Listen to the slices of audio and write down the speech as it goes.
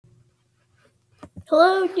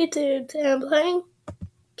Hello, YouTube. Today I'm playing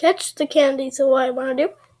Catch the Candy. So what I want to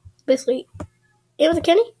do, basically, aim at the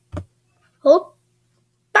candy, hold,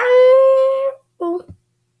 bang, boom.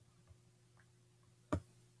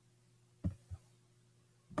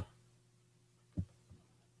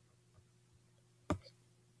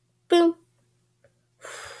 Boom.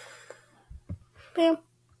 Bam.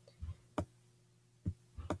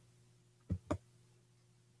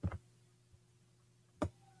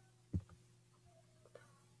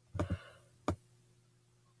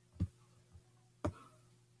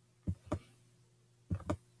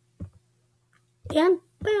 And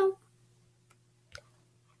bam.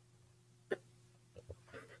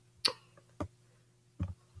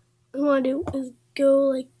 What I want to do is go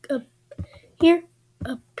like up here,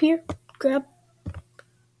 grab.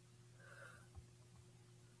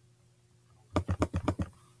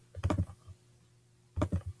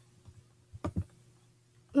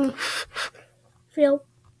 Fail.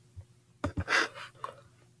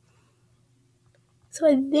 So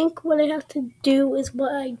I think what I have to do is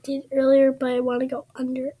what I did earlier, but I want to go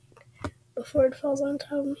under it before it falls on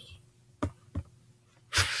top of me.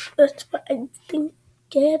 That's what I think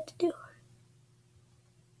I have to do.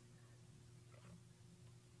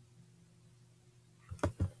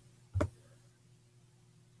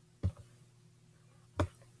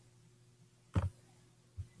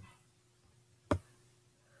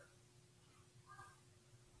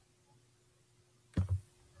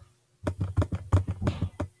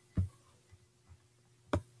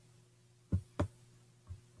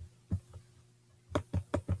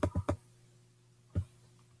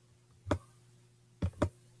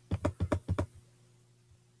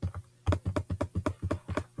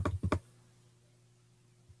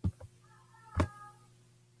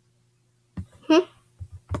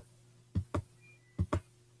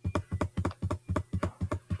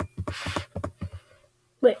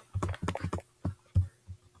 Wait.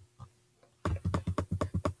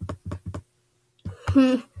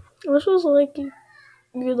 This was like you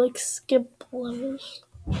like skip levels.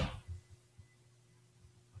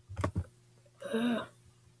 Oh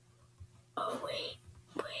wait.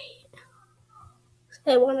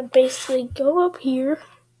 I want to basically go up here.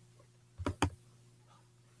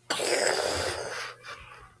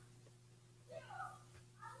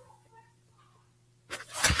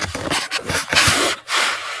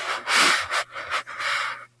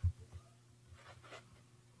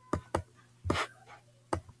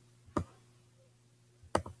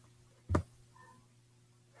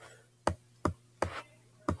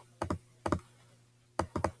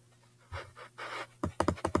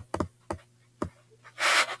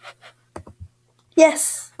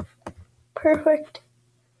 Yes, perfect.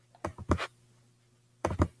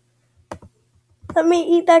 Let me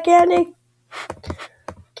eat that candy.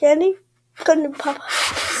 Candy? Couldn't Papa.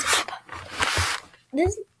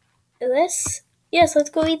 This? Yes,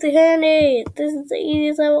 let's go eat the candy. This is the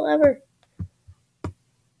easiest level ever.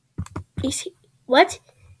 Easy. What?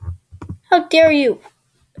 How dare you?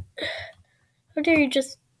 How dare you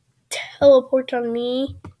just teleport on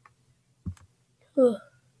me? Ugh.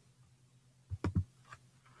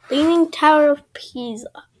 Leaning Tower of Pisa.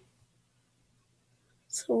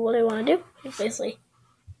 So what I want to do is basically,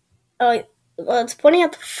 it's pointing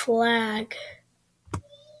at the flag.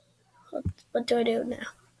 What do I do now?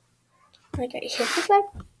 Like I hit the flag?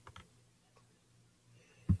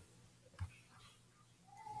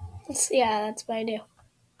 Yeah, that's what I do.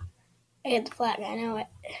 I hit the flag, I know it.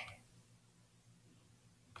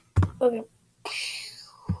 Okay.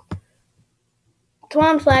 Come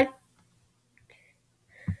on, flag.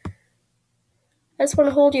 I just want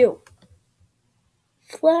to hold you.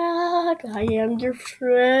 Flag, I am your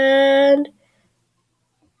friend.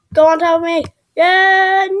 Go on top of me.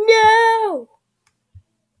 Yeah, no!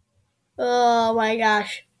 Oh my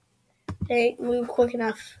gosh. I ain't move quick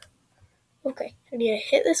enough. Okay, I need to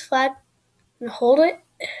hit this flag and hold it.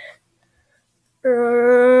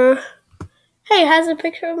 Hey, it has a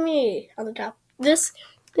picture of me on the top. This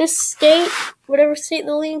state, whatever state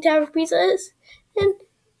the Leaning Tower of Pisa is, and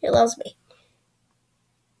it loves me.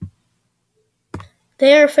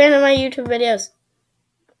 They are a fan of my YouTube videos.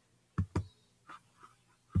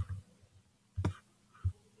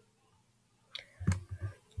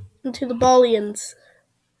 Into the Ballians.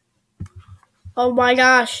 Oh my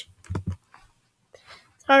gosh.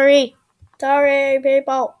 Sorry,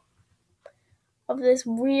 people. Of this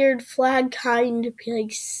weird flag kind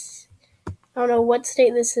place. I don't know what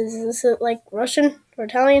state this is. Is this like Russian or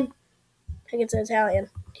Italian? I think it's Italian.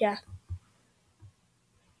 Yeah.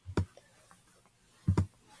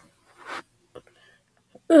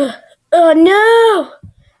 Ugh. Oh no!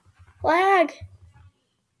 Flag!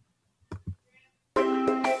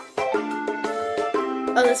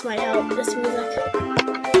 Oh, this might help. This music.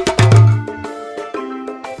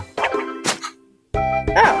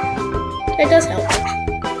 Oh, it does help.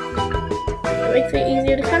 It makes it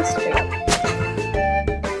easier to concentrate.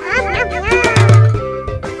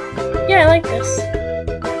 Yeah, I like this.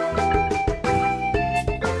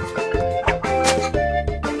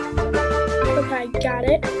 Okay, I got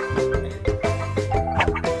it.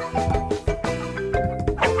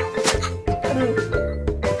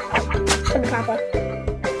 Come on, Papa.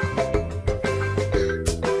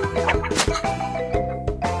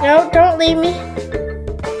 No, don't leave me.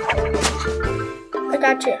 I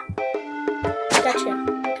got you. I got you.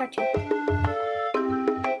 I got you.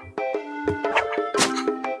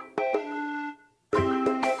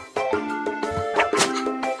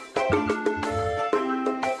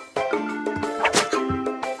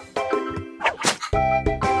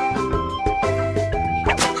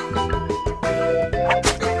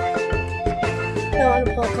 I want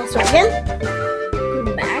to pull it closer again.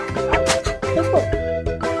 Back and forth.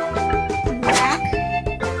 Back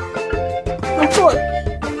and forth.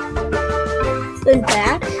 Then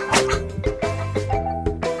back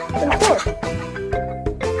and forth.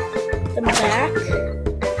 Then back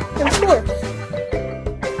and forth.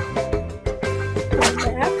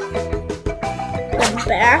 Then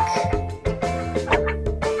back.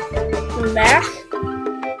 Then back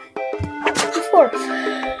and forth.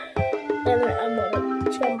 And I'm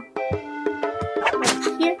gonna jump up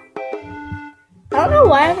here. I don't know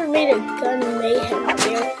why I haven't made a gun mayhem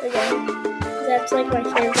here again. That's like my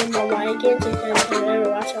favorite from the Lion games. If you guys have ever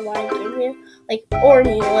watched a Lion game here, like or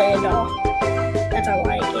Nearly at all. That's a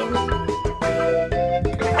Lion game.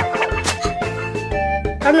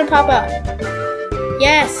 Time to pop up.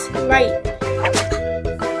 Yes, right.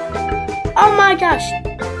 Oh my gosh!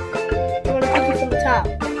 I want to pick you from the top.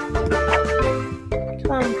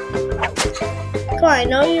 Come on, I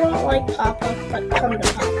know you don't like Papa, but come to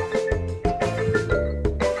Papa.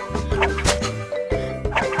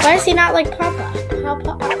 Why does he not like Papa?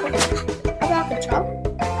 Papa can chop?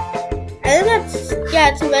 I think that's, yeah,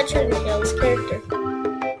 it's Adventure Tales character.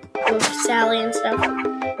 With Sally and stuff.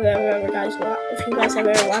 If you guys have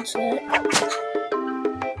ever watched it.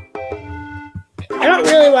 I don't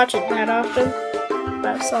really watch it that often,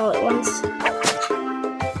 but I saw it once. I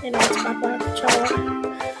know it's Papa Chala.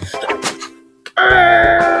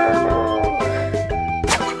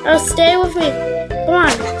 Oh, stay with me. Come on,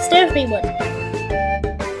 stay with me, Wood.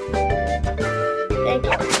 Thank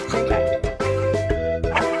you. Very kind.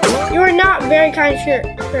 You are not very kind, sure. I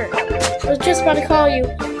was just about to call you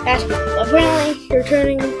back. Apparently, you're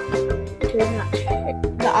turning into not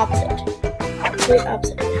the opposite. Complete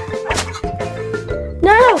opposite.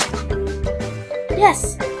 No!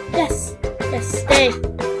 Yes! Yes! Yes, stay.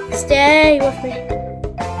 Stay with me.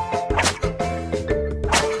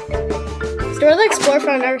 Dora the Explorer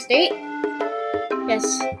from another state? Yes,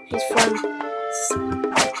 he's from.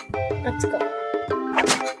 Let's go.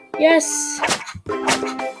 Yes.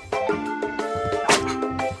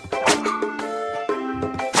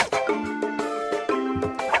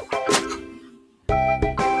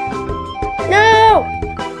 No!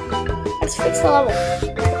 Let's fix the level.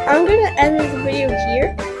 I'm gonna end this video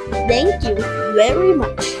here. Thank you very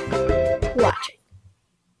much.